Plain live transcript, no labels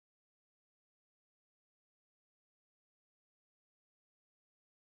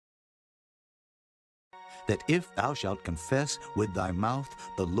that if thou shalt confess with thy mouth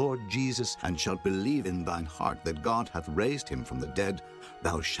the Lord Jesus, and shalt believe in thine heart that God hath raised him from the dead,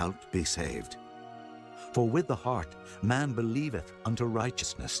 thou shalt be saved. For with the heart man believeth unto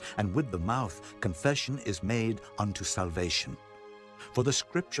righteousness, and with the mouth confession is made unto salvation. For the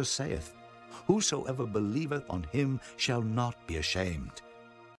Scripture saith, Whosoever believeth on him shall not be ashamed.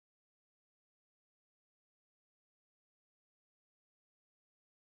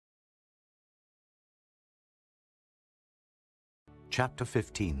 Chapter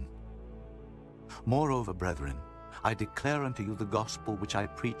 15. Moreover, brethren, I declare unto you the gospel which I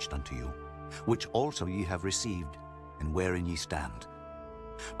preached unto you, which also ye have received, and wherein ye stand,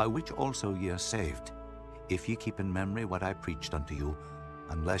 by which also ye are saved, if ye keep in memory what I preached unto you,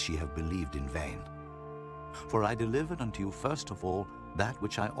 unless ye have believed in vain. For I delivered unto you first of all that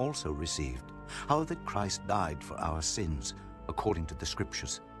which I also received, how that Christ died for our sins, according to the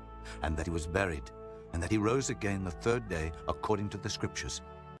Scriptures, and that he was buried, and that he rose again the third day, according to the Scriptures,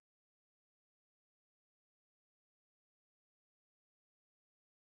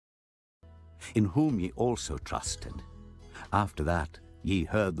 in whom ye also trusted. After that ye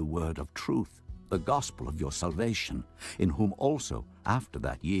heard the word of truth, the gospel of your salvation, in whom also after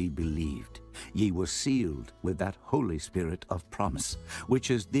that ye believed. Ye were sealed with that Holy Spirit of promise,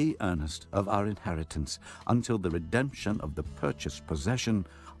 which is the earnest of our inheritance, until the redemption of the purchased possession,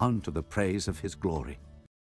 unto the praise of his glory.